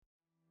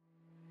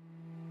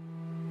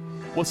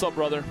What's up,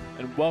 brother,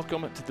 and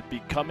welcome to the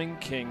Becoming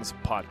Kings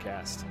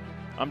podcast.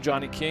 I'm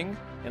Johnny King,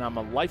 and I'm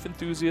a life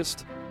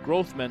enthusiast,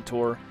 growth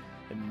mentor,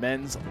 and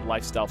men's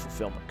lifestyle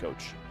fulfillment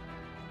coach.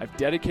 I've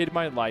dedicated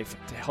my life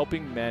to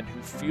helping men who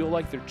feel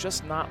like they're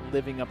just not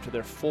living up to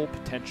their full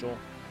potential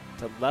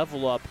to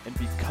level up and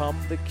become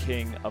the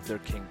king of their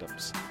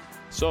kingdoms.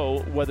 So,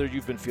 whether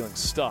you've been feeling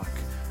stuck,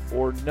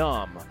 or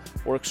numb,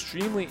 or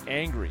extremely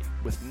angry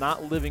with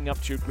not living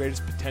up to your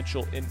greatest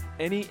potential in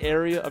any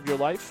area of your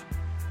life,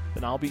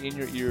 then I'll be in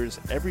your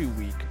ears every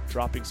week,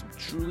 dropping some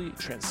truly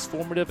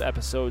transformative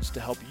episodes to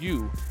help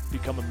you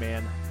become a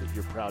man that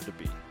you're proud to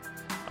be.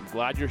 I'm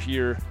glad you're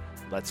here.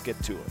 Let's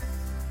get to it.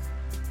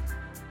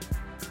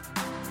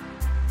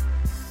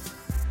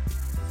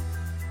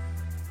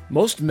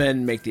 Most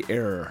men make the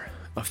error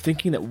of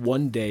thinking that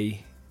one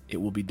day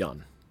it will be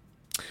done.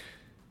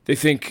 They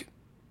think,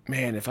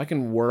 man, if I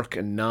can work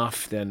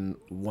enough, then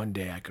one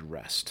day I could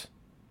rest.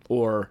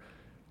 Or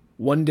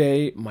one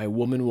day my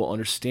woman will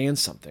understand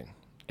something,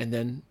 and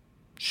then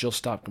she'll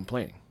stop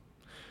complaining.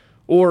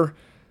 Or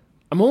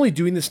I'm only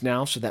doing this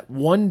now so that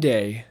one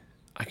day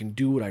I can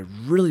do what I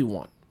really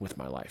want with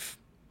my life.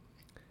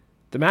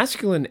 The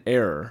masculine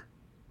error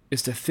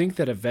is to think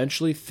that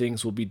eventually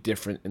things will be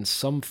different in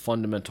some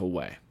fundamental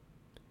way.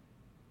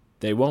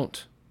 They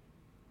won't.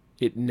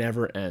 It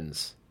never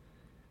ends.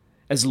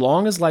 As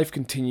long as life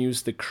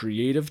continues, the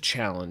creative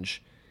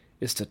challenge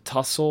is to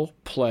tussle,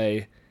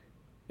 play,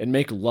 and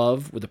make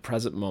love with the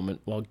present moment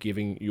while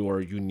giving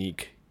your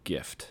unique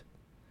gift.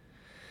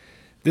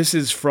 This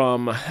is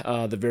from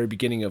the very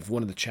beginning of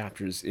one of the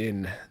chapters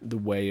in The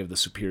Way of the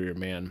Superior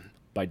Man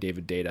by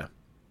David Deida.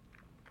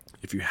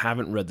 If you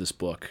haven't read this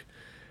book,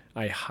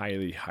 I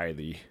highly,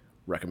 highly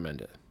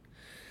recommend it.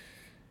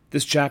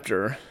 This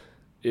chapter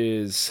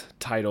is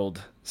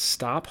titled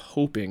Stop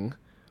Hoping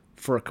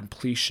for a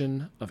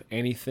Completion of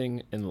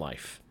Anything in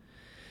Life.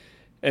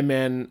 And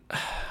man,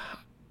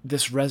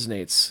 this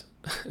resonates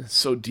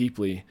so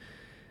deeply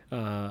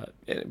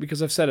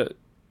because I've said it,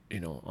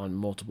 on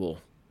multiple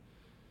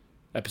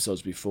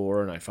episodes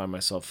before, and I find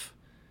myself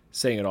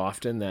saying it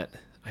often, that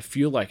I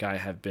feel like I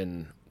have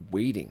been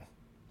waiting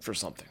for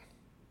something,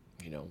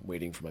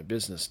 waiting for my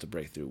business to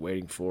break through,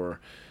 waiting for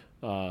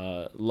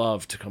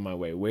love to come my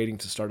way, waiting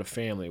to start a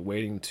family,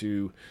 waiting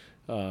to,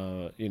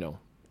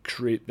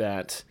 create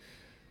that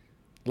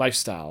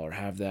lifestyle or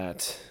have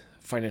that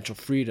financial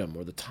freedom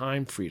or the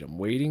time freedom,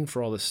 waiting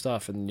for all this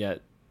stuff. And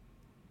yet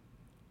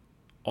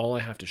all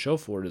I have to show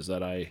for it is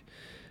that I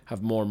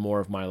have more and more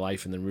of my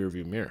life in the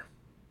rearview mirror,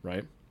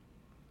 right?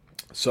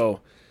 So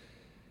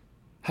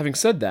having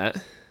said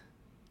that,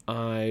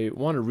 I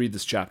want to read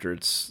this chapter.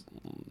 It's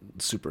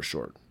super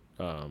short.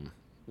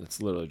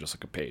 It's literally just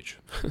like a page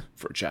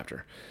for a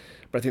chapter.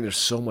 But I think there's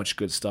so much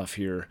good stuff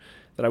here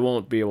that I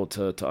won't be able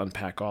to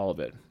unpack all of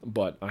it.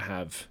 But I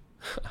have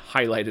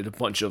highlighted a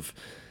bunch of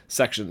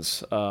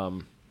sections.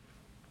 But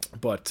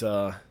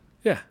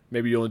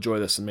maybe you'll enjoy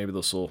this, and maybe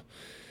this will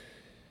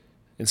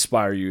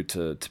inspire you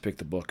to pick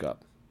the book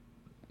up.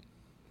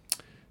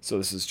 So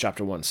this is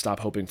chapter 1, Stop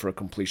Hoping for a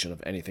Completion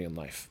of Anything in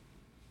Life.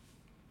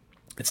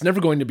 It's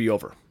never going to be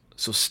over,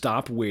 so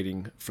stop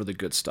waiting for the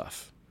good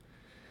stuff.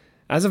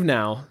 As of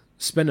now,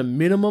 spend a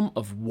minimum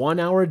of 1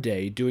 hour a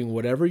day doing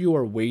whatever you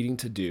are waiting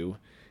to do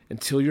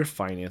until your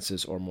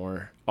finances are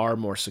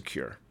more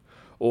secure,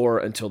 or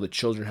until the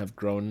children have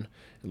grown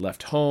and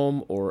left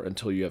home, or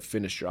until you have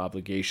finished your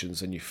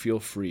obligations and you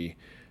feel free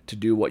to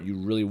do what you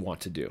really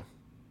want to do.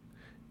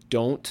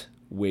 Don't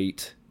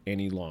wait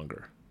any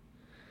longer.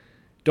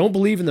 Don't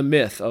believe in the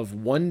myth of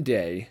one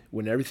day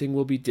when everything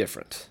will be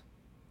different.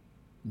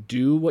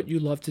 Do what you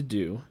love to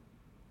do,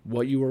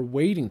 what you are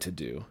waiting to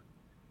do,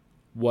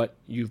 what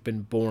you've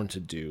been born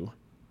to do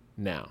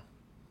now.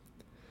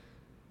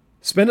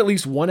 Spend at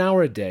least 1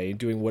 hour a day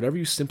doing whatever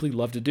you simply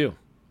love to do,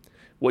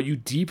 what you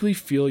deeply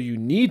feel you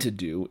need to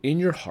do in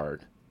your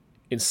heart,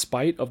 in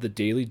spite of the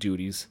daily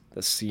duties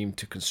that seem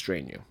to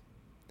constrain you.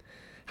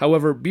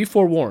 However, be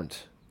forewarned,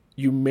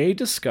 you may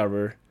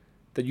discover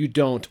that you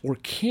don't or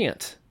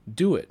can't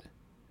do it.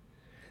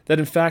 That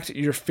in fact,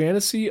 your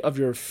fantasy of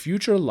your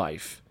future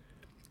life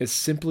is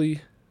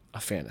simply a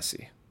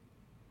fantasy.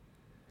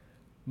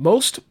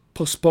 Most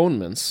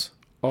postponements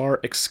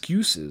are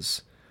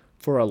excuses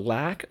for a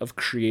lack of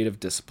creative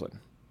discipline.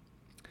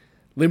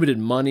 Limited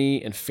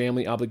money and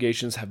family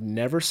obligations have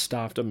never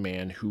stopped a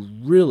man who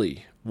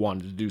really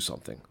wanted to do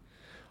something,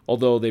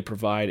 although they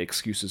provide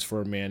excuses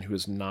for a man who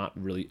is not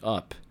really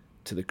up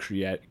to the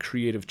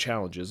creative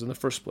challenges in the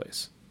first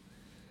place.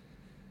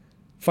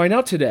 Find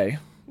out today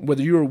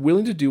whether you are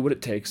willing to do what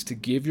it takes to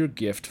give your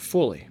gift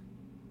fully.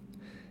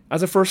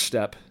 As a first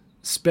step,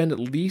 spend at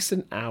least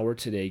an hour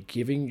today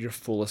giving your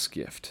fullest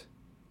gift,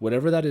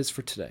 whatever that is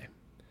for today,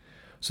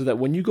 so that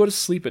when you go to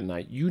sleep at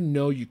night, you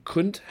know you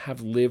couldn't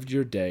have lived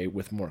your day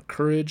with more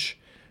courage,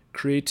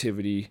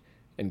 creativity,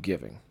 and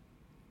giving.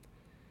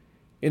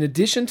 In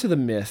addition to the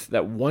myth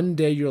that one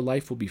day your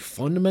life will be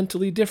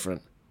fundamentally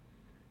different,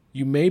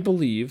 you may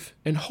believe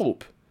and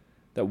hope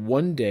that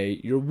one day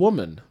your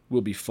woman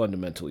will be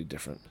fundamentally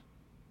different.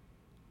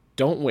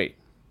 Don't wait.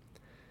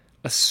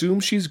 Assume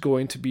she's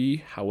going to be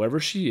however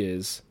she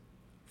is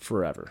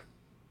forever.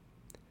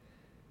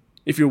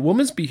 If your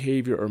woman's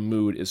behavior or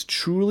mood is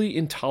truly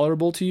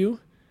intolerable to you,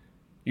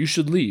 you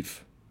should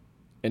leave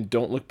and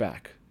don't look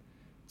back,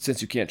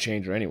 since you can't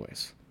change her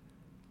anyways.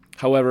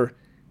 However,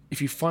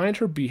 if you find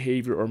her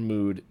behavior or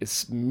mood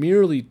is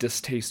merely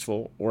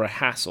distasteful or a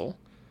hassle,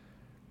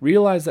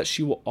 realize that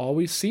she will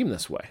always seem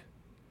this way.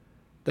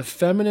 The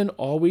feminine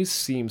always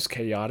seems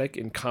chaotic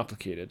and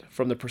complicated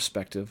from the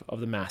perspective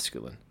of the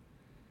masculine.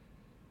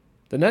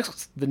 The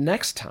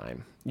next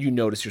time you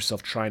notice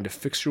yourself trying to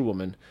fix your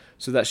woman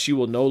so that she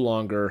will no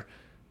longer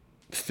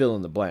fill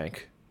in the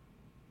blank,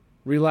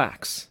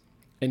 relax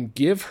and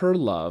give her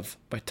love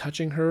by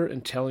touching her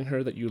and telling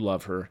her that you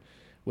love her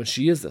when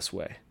she is this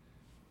way,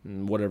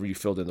 whatever you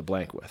filled in the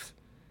blank with.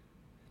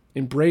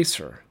 Embrace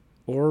her,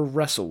 or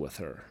wrestle with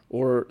her,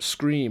 or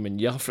scream and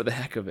yell for the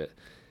heck of it.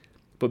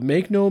 But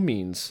make no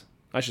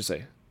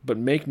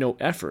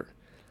effort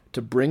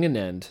to bring an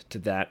end to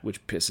that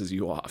which pisses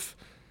you off.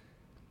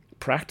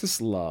 Practice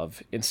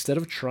love instead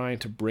of trying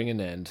to bring an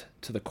end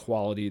to the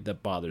quality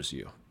that bothers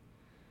you.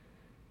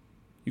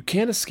 You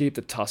can't escape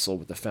the tussle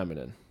with the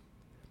feminine.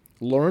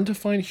 Learn to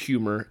find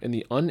humor in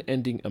the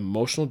unending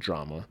emotional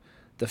drama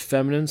the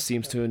feminine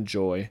seems to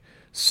enjoy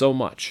so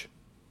much.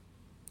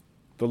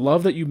 The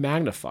love that you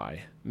magnify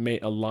may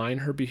align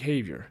her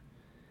behavior,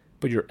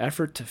 but your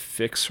effort to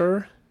fix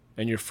her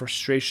and your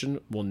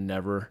frustration will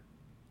never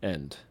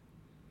end.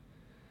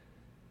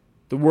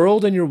 The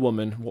world and your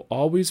woman will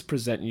always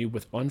present you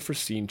with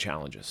unforeseen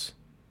challenges.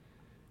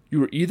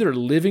 You are either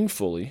living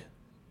fully,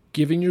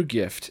 giving your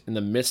gift in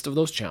the midst of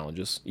those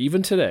challenges,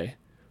 even today,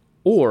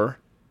 or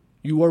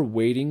you are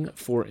waiting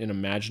for an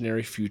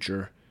imaginary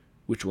future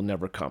which will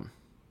never come.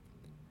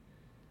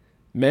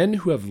 Men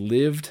who have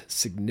lived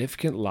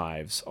significant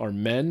lives are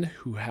men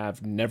who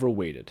have never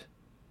waited,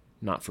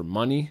 not for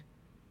money,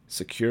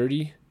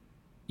 security,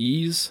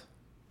 ease,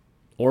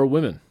 or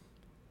women.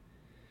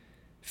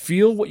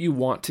 Feel what you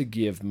want to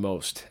give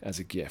most as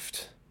a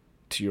gift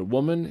to your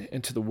woman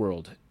and to the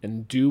world,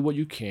 and do what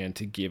you can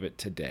to give it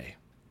today.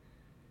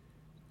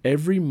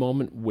 Every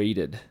moment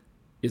waited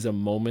is a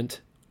moment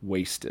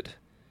wasted,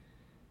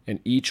 and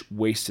each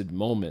wasted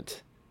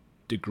moment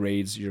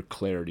degrades your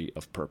clarity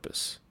of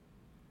purpose.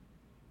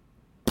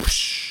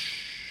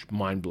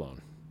 Mind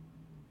blown.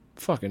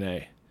 Fucking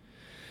A.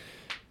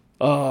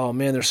 Oh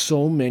man, there's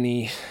so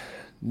many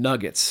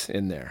nuggets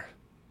in there.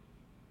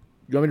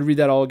 You want me to read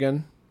that all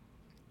again?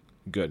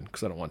 Good,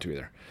 because I don't want to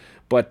either.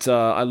 But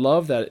I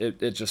love that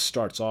it just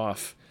starts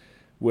off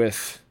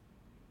with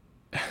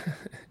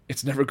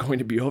it's never going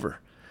to be over.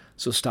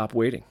 So stop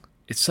waiting.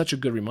 It's such a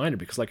good reminder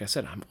because, like I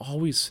said, I'm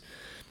always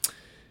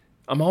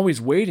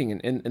waiting.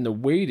 And the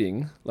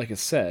waiting, like it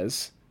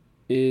says,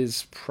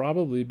 is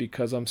probably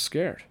because I'm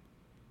scared.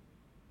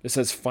 It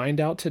says,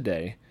 find out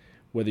today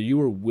whether you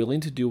are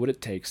willing to do what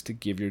it takes to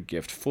give your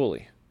gift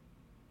fully.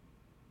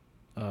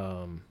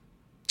 Man.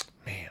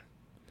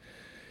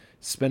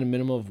 Spend a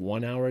minimum of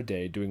 1 hour a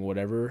day doing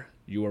whatever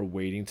you are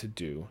waiting to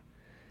do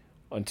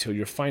until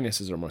your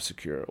finances are more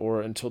secure,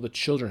 or until the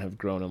children have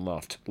grown and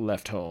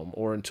left home,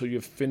 or until you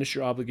have finished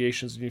your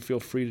obligations and you feel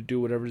free to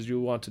do whatever you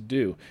want to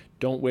do.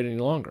 Don't wait any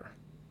longer,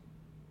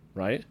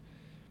 right?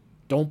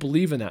 Don't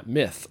believe in that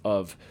myth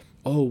of,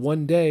 oh,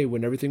 one day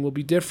when everything will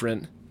be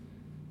different.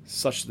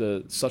 Such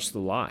the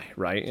lie,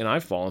 right? And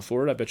I've fallen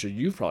for it. I bet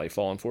you've probably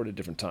fallen for it at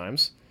different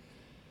times.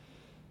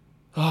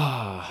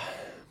 But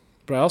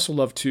I also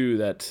love too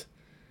that,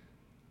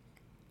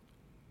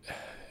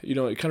 it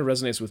kind of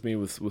resonates with me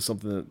with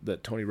something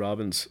that Tony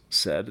Robbins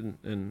said,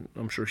 and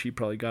I'm sure he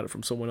probably got it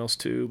from someone else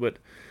too. But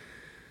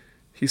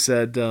he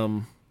said,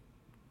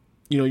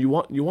 you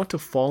want to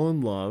fall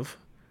in love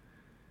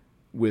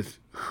with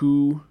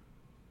who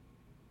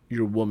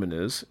your woman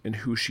is and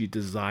who she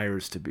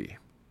desires to be,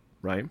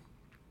 right?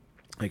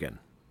 Again,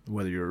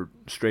 whether you're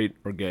straight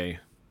or gay,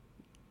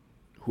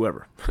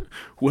 whoever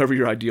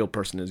your ideal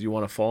person is, you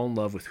want to fall in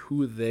love with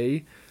who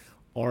they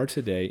are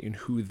today and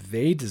who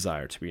they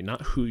desire to be,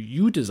 not who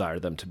you desire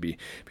them to be.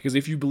 Because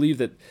if you believe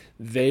that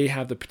they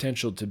have the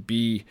potential to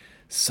be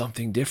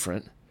something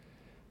different,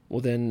 well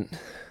then,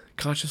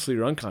 consciously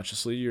or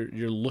unconsciously,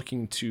 you're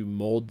looking to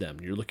mold them,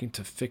 you're looking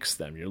to fix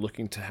them, you're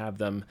looking to have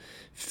them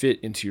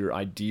fit into your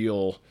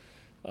ideal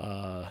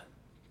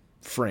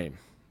frame,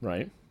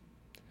 right?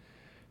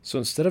 So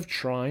instead of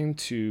trying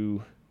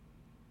to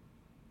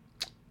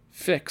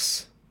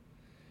fix,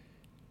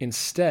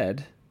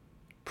 instead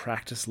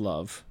practice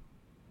love,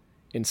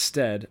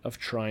 instead of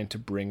trying to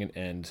bring an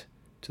end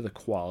to the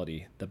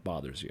quality that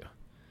bothers you.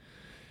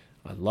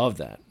 I love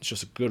that. It's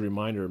just a good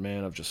reminder,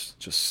 man, of just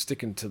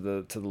sticking to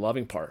the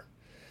loving part.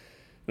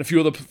 And a few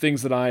other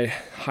things that I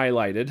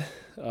highlighted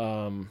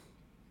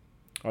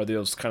are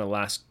those kind of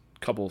last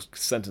couple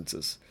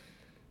sentences.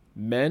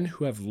 Men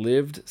who have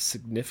lived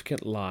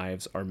significant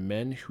lives are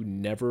men who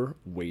never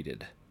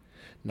waited,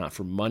 not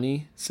for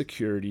money,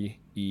 security,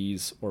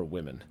 ease, or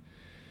women.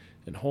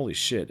 And holy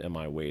shit, am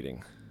I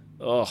waiting?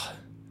 Ugh.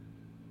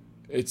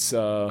 It's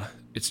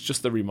it's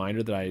just the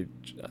reminder that I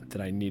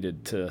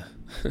needed to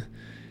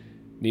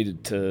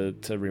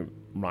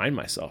remind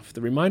myself.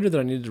 The reminder that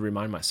I needed to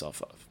remind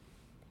myself of.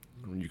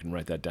 You can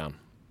write that down.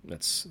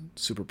 That's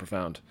super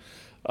profound.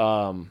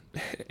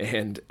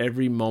 And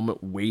every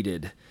moment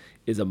waited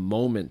is a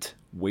moment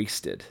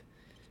wasted,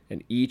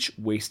 and each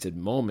wasted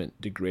moment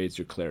degrades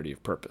your clarity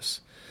of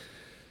purpose.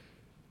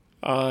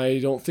 I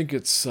don't think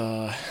it's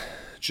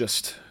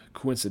just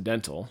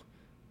coincidental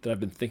that I've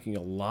been thinking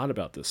a lot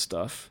about this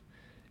stuff,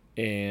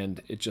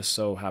 and it just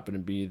so happened to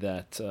be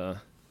that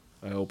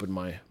I opened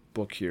my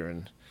book here,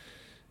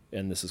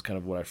 and this is kind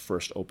of what I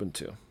first opened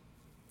to,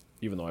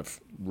 even though I've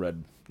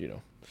read,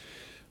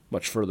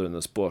 much further in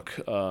this book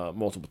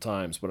multiple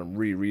times, but I'm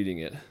rereading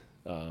it.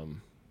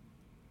 And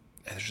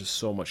there's just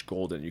so much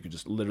gold in it. You can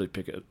just literally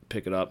pick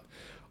it up,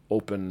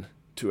 open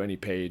to any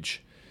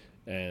page,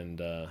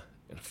 and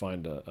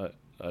find a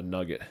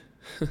nugget.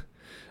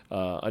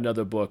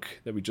 Another book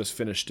that we just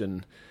finished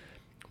in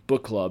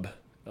book club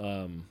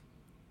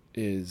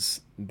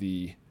is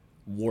The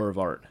War of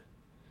Art.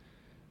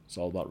 It's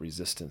all about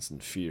resistance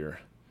and fear.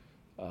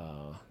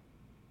 Man,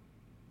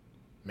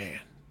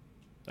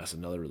 that's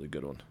another really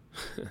good one.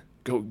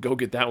 Go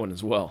get that one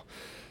as well.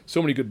 So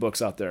many good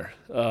books out there.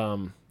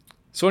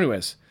 So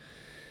anyways,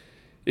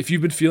 if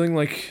you've been feeling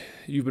like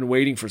you've been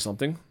waiting for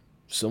something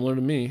similar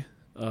to me,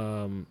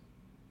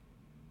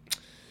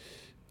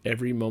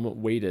 every moment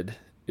waited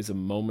is a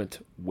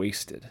moment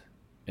wasted,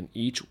 and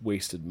each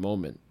wasted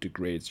moment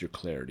degrades your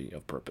clarity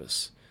of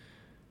purpose.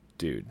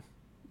 Dude,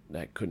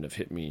 that couldn't have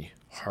hit me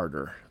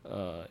harder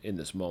in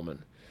this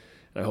moment.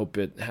 And I hope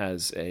it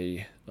has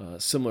a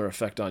similar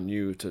effect on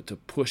you to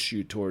push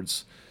you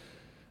towards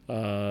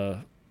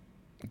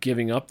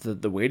giving up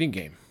the waiting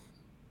game.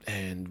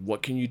 And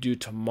what can you do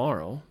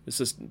tomorrow? Is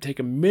just take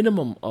a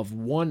minimum of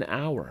 1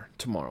 hour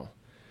tomorrow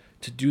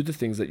to do the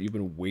things that you've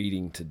been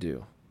waiting to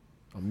do.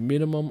 A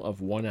minimum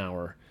of 1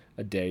 hour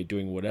a day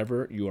doing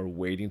whatever you are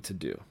waiting to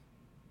do.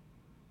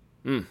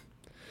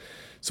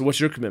 So what's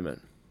your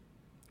commitment?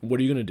 What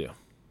are you going to do?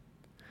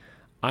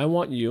 I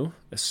want you,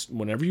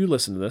 whenever you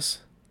listen to this,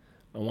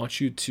 I want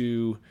you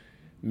to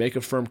make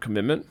a firm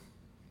commitment.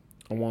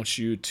 I want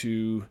you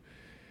to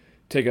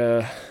take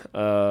a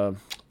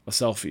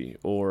selfie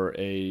or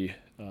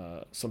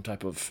some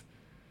type of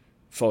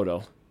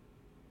photo,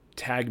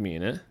 tag me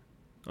in it.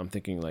 I'm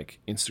thinking like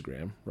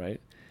Instagram, right?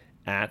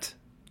 At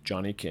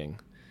Johnny King,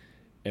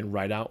 and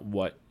write out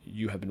what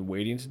you have been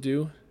waiting to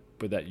do,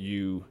 but that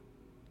you,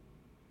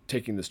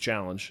 taking this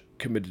challenge,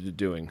 committed to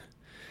doing.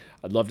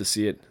 I'd love to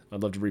see it.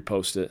 I'd love to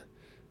repost it,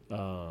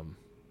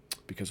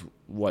 because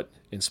what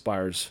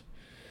inspires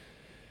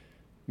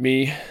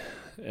me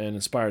and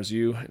inspires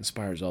you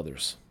inspires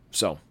others.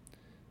 So,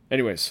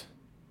 anyways,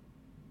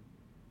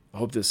 I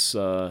hope this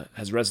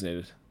has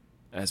resonated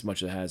as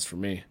much as it has for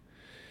me.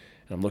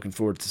 And I'm looking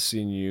forward to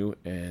seeing you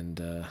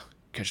and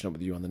catching up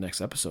with you on the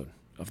next episode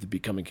of the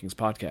Becoming Kings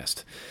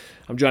podcast.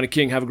 I'm Johnny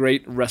King. Have a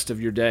great rest of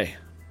your day.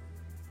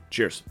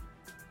 Cheers.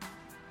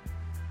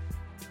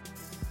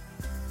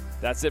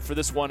 That's it for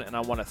this one, and I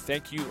want to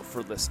thank you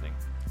for listening.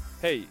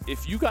 Hey,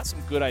 if you got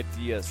some good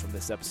ideas from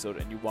this episode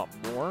and you want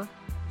more,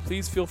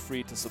 please feel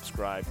free to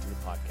subscribe to the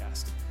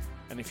podcast.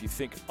 And if you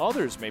think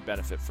others may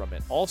benefit from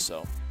it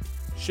also,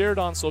 share it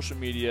on social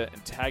media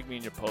and tag me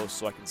in your post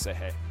so I can say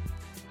hey.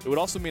 It would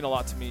also mean a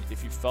lot to me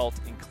if you felt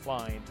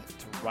inclined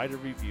to write a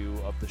review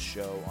of the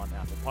show on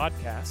Apple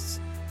Podcasts,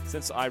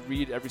 since I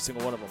read every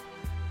single one of them.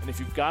 And if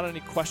you've got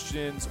any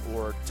questions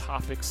or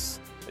topics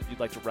that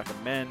you'd like to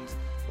recommend,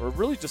 or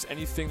really just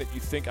anything that you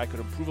think I could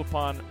improve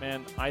upon,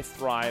 man, I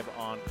thrive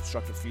on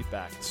constructive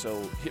feedback.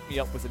 So hit me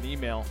up with an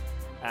email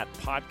at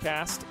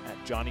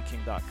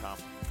podcast@johnnyking.com.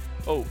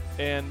 Oh,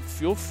 and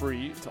feel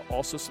free to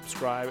also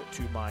subscribe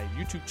to my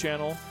YouTube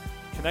channel,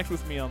 connect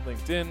with me on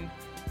LinkedIn,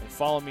 and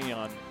follow me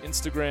on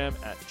Instagram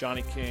at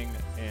Johnny King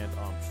and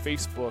on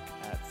Facebook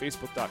at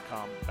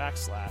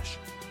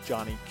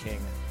facebook.com/Johnny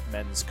King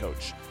Men's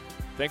Coach.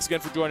 Thanks again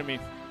for joining me.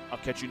 I'll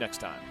catch you next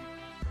time.